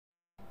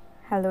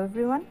Hello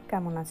everyone,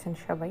 কেমন আছেন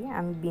সবাই?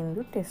 আমি বিন্দু,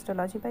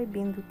 টেস্টোলজি বাই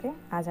বিন্দুতে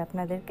আজ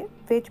আপনাদেরকে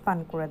ভেজ পান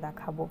করে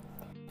দেখাবো।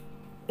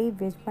 এই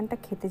ভেজ পানটা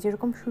খেতে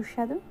যেরকম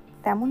সুস্বাদু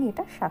তেমনই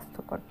এটা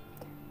স্বাস্থ্যকর।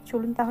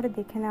 চলুন তাহলে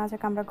দেখে নেওয়া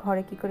যাক আমরা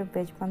ঘরে কী করে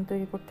ভেজ পান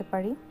তৈরি করতে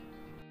পারি।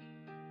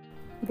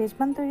 ভেজ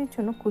পান তৈরির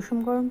জন্য কুসুম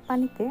গরম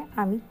পানিতে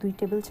আমি 2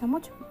 টেবিল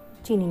চামচ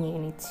চিনি নিয়ে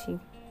নিচ্ছি।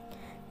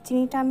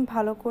 চিনিটা আমি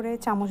ভালো করে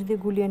চামচ দিয়ে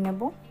গুলিয়ে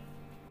নেব।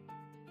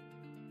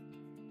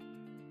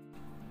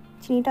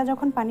 চিনিটা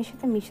যখন পানির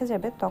সাথে মিশে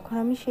যাবে তখন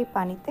আমি সেই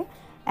পানিতে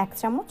 1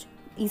 চামচ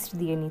ইস্ট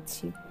দিয়ে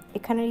নিচ্ছি।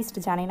 এখানের ইস্ট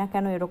জানি না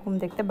কেন এরকম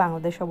দেখতে,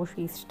 বাংলাদেশ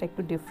অবশ্যই ইস্টটা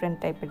একটু ডিফারেন্ট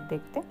টাইপের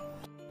দেখতে।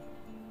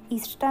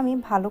 ইস্টটা আমি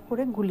ভালো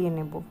করে গুলিয়ে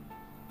নেব।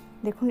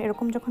 দেখুন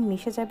এরকম যখন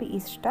মিশে যাবে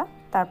ইস্টটা,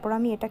 তারপর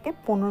আমি এটাকে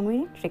 15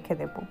 মিনিট রেখে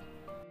দেব।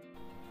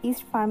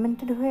 ইস্ট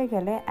ফার্মেন্টেড হয়ে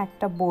গেলে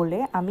একটা বোলে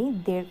আমি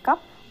 1.5 কাপ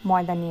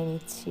ময়দা নিয়ে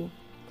নিচ্ছি।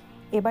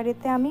 এবার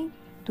এতে আমি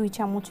 2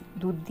 চামচ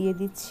দুধ দিয়ে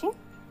দিচ্ছি,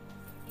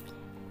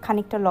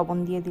 খানিকটা লবণ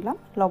দিয়ে দিলাম।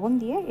 লবণ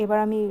দিয়ে এবার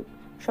আমি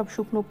সব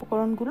শুকনো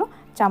উপকরণগুলো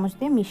চামচ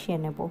দিয়ে মিশিয়ে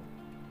নেব।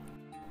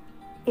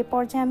 এ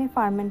পর্যায়ে আমি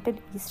ফার্মেন্টেড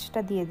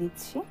ইস্টটা দিয়ে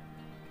দিচ্ছি।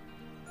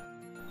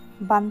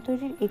 বান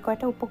তৈরির এই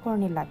কয়টা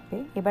উপকরণই লাগবে।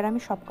 এবার আমি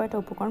সব কয়টা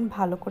উপকরণ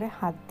ভালো করে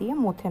হাত দিয়ে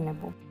মথে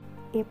নেব।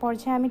 এ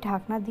পর্যায়ে আমি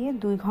ঢাকনা দিয়ে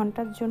 2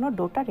 ঘন্টার জন্য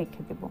ডোটা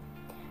রেখে দেব।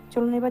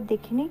 চলুন এবার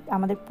দেখে নিই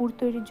আমাদের পুর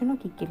তৈরির জন্য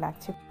কী কী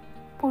লাগছে।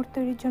 পুর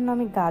তৈরির জন্য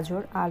আমি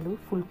গাজর, আলু,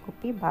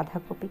 ফুলকপি,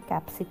 বাঁধাকপি,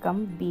 ক্যাপসিকাম,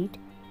 বিট,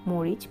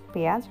 মরিচ,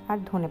 পেঁয়াজ আর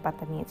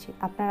ধনেপাতা নিয়েছি।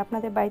 আপনারা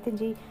আপনাদের বাড়িতে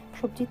যেই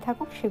সবজি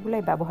থাকুক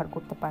সেগুলোই ব্যবহার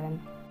করতে পারেন।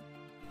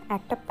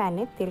 একটা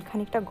প্যানে তেল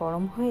খানিকটা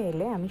গরম হয়ে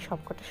এলে আমি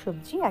সবকটা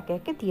সবজি একে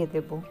একে দিয়ে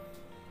দেব।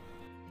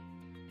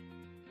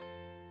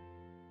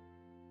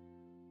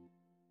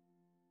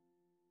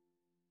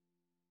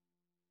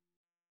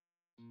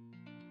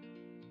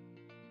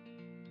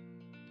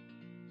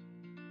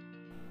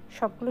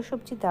 সবগুলো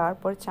সবজি দেওয়ার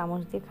পর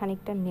চামচ দিয়ে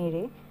খানিকটা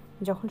নেড়ে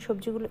যখন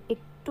সবজিগুলো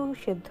একটু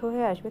সেদ্ধ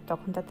হয়ে আসবে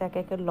তখন তাতে একে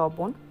একে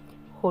লবণ,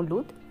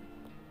 হলুদ,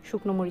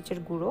 শুকনো মরিচের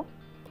গুঁড়ো,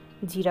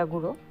 জিরা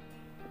গুঁড়ো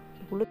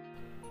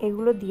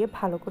এগুলো দিয়ে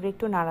ভালো করে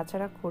একটু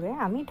নাড়াচাড়া করে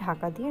আমি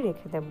ঢাকা দিয়ে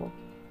রেখে দেব।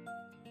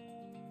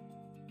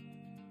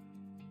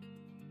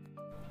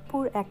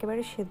 পুর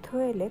একেবারে সেদ্ধ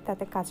হয়ে এলে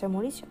তাতে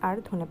কাঁচামরিচ আর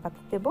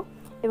ধনেপাতা দেব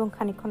এবং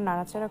খানিকক্ষণ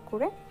নাড়াচাড়া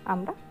করে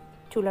আমরা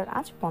চুলার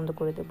আঁচ বন্ধ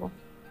করে দেব।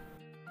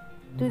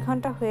 2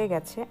 ঘন্টা হয়ে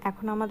গেছে।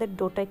 এখন আমাদের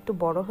ডোটা একটু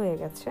বড় হয়ে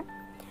গেছে,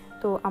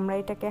 তো আমরা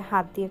এটাকে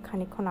হাত দিয়ে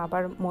খানিকক্ষণ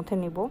আবার মথে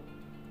নেব।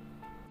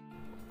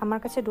 আমার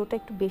কাছে ডোটা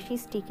একটু বেশি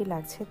স্টিকি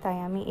লাগছে, তাই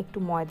আমি একটু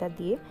ময়দা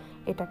দিয়ে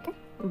এটাকে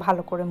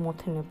ভালো করে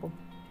মথে নেব।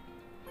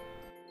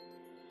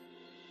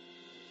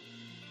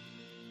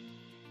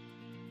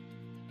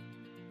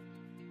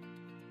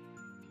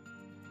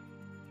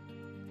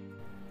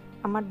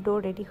 আমার ডো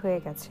রেডি হয়ে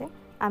গেছে।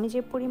 আমি যে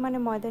পরিমাণে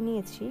ময়দা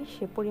নিয়েছি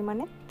সে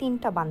পরিমাণে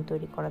 3টা বান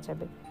তৈরি করা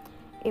যাবে।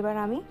 এবার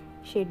আমি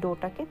সেই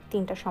ডোটাকে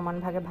 3টা সমান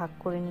ভাগে ভাগ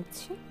করে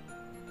নিচ্ছি।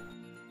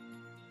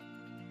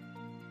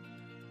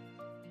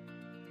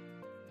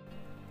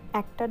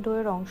 একটা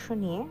ডোয়ের অংশ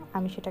নিয়ে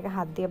আমি সেটাকে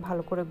হাত দিয়ে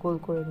ভালো করে গোল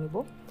করে নিব।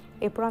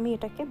 এরপর আমি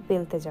এটাকে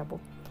বেলতে যাব।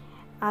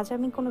 আজ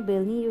আমি কোনো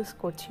বেলনি ইউজ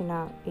করছি না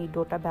এই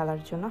ডোটা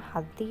বেলার জন্য,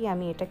 হাত দিয়ে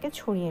আমি এটাকে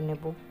ছড়িয়ে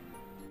নেব।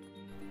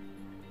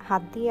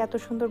 হাত দিয়ে এত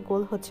সুন্দর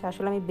গোল হচ্ছে,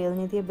 আসলে আমি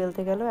বেলনি দিয়ে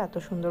বেলতে গেলেও এত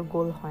সুন্দর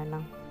গোল হয় না।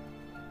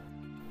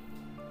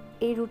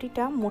 এই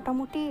রুটিটা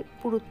মোটামুটি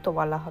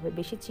পুরুত্বওয়ালা হবে,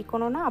 বেশি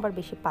চিকনও না আবার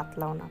বেশি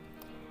পাতলাও না।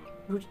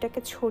 রুটিটাকে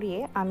ছড়িয়ে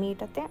আমি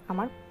এটাতে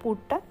আমার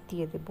পুরটা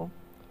দিয়ে দেব।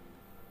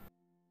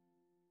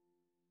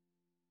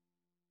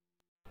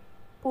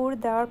 পুর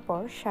দেওয়ার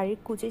পর শাড়ির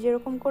কুচি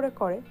যেরকম করে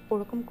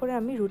ওরকম করে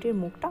আমি রুটির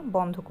মুখটা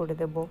বন্ধ করে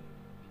দেব।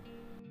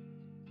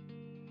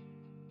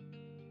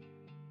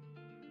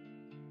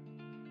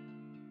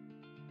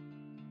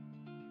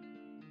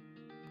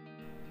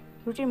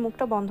 রুটির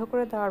মুখটা বন্ধ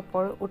করে দেওয়ার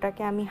পর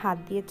ওটাকে আমি হাত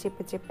দিয়ে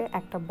চেপে চেপে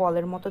একটা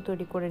বলের মতো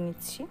তৈরি করে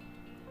নিচ্ছি।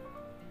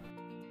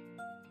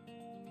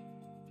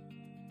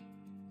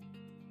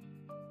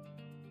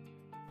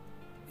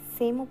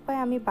 সেম উপায়ে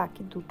আমি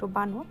বাকি 2টো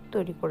বানও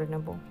তৈরি করে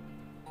নেব।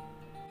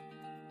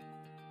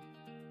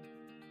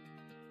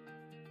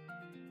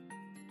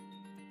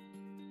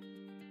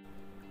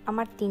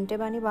 আমার 3টে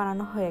বানি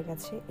বানানো হয়ে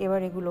গেছে।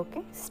 এবার এগুলোকে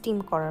স্টিম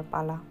করার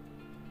পালা।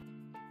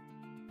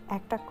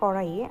 একটা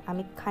কড়াইয়ে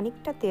আমি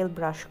খানিকটা তেল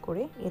ব্রাশ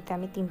করে এতে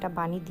আমি 3টা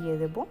বানি দিয়ে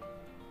দেব।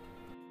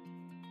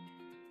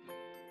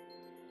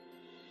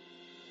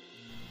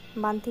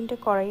 বান 3টে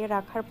কড়াইয়ে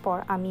রাখার পর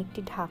আমি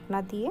একটি ঢাকনা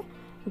দিয়ে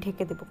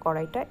ঢেকে দেব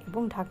কড়াইটা,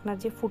 এবং ঢাকনার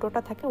যে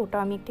ফুটোটা থাকে ওটা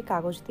আমি একটি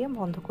কাগজ দিয়ে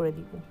বন্ধ করে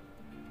দিব।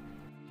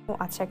 ও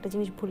আচ্ছা, একটা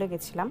জিনিস ভুলে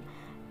গেছিলাম,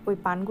 ওই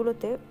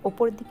পানগুলোতে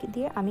ওপরের দিকে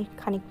দিয়ে আমি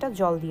খানিকটা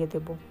জল দিয়ে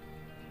দেব।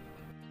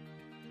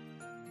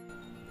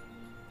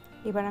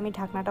 এবার আমি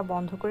ঢাকনাটা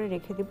বন্ধ করে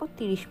রেখে দেব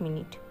 30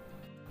 মিনিট।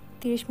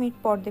 30 মিনিট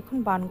পর দেখুন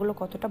বানগুলো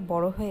কতটা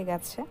বড় হয়ে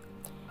গেছে।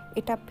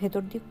 এটা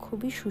ভেতর দিয়ে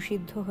খুবই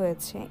সুসিদ্ধ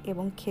হয়েছে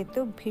এবং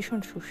খেতেও ভীষণ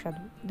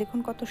সুস্বাদু। দেখুন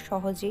কত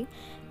সহজেই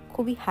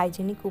খুবই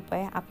হাইজেনিক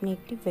উপায়ে আপনি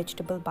একটি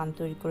ভেজিটেবল বান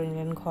তৈরি করে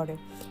নিলেন ঘরে।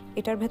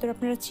 এটার ভেতর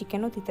আপনারা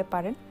চিকেনও দিতে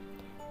পারেন।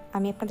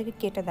 আমি আপনাদেরকে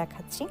কেটে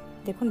দেখাচ্ছি।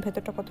 দেখুন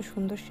ভেতরটা কত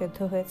সুন্দর সেদ্ধ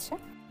হয়েছে।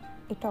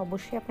 এটা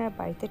অবশ্যই আপনারা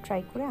বাড়িতে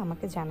ট্রাই করে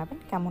আমাকে জানাবেন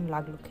কেমন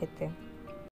লাগলো খেতে।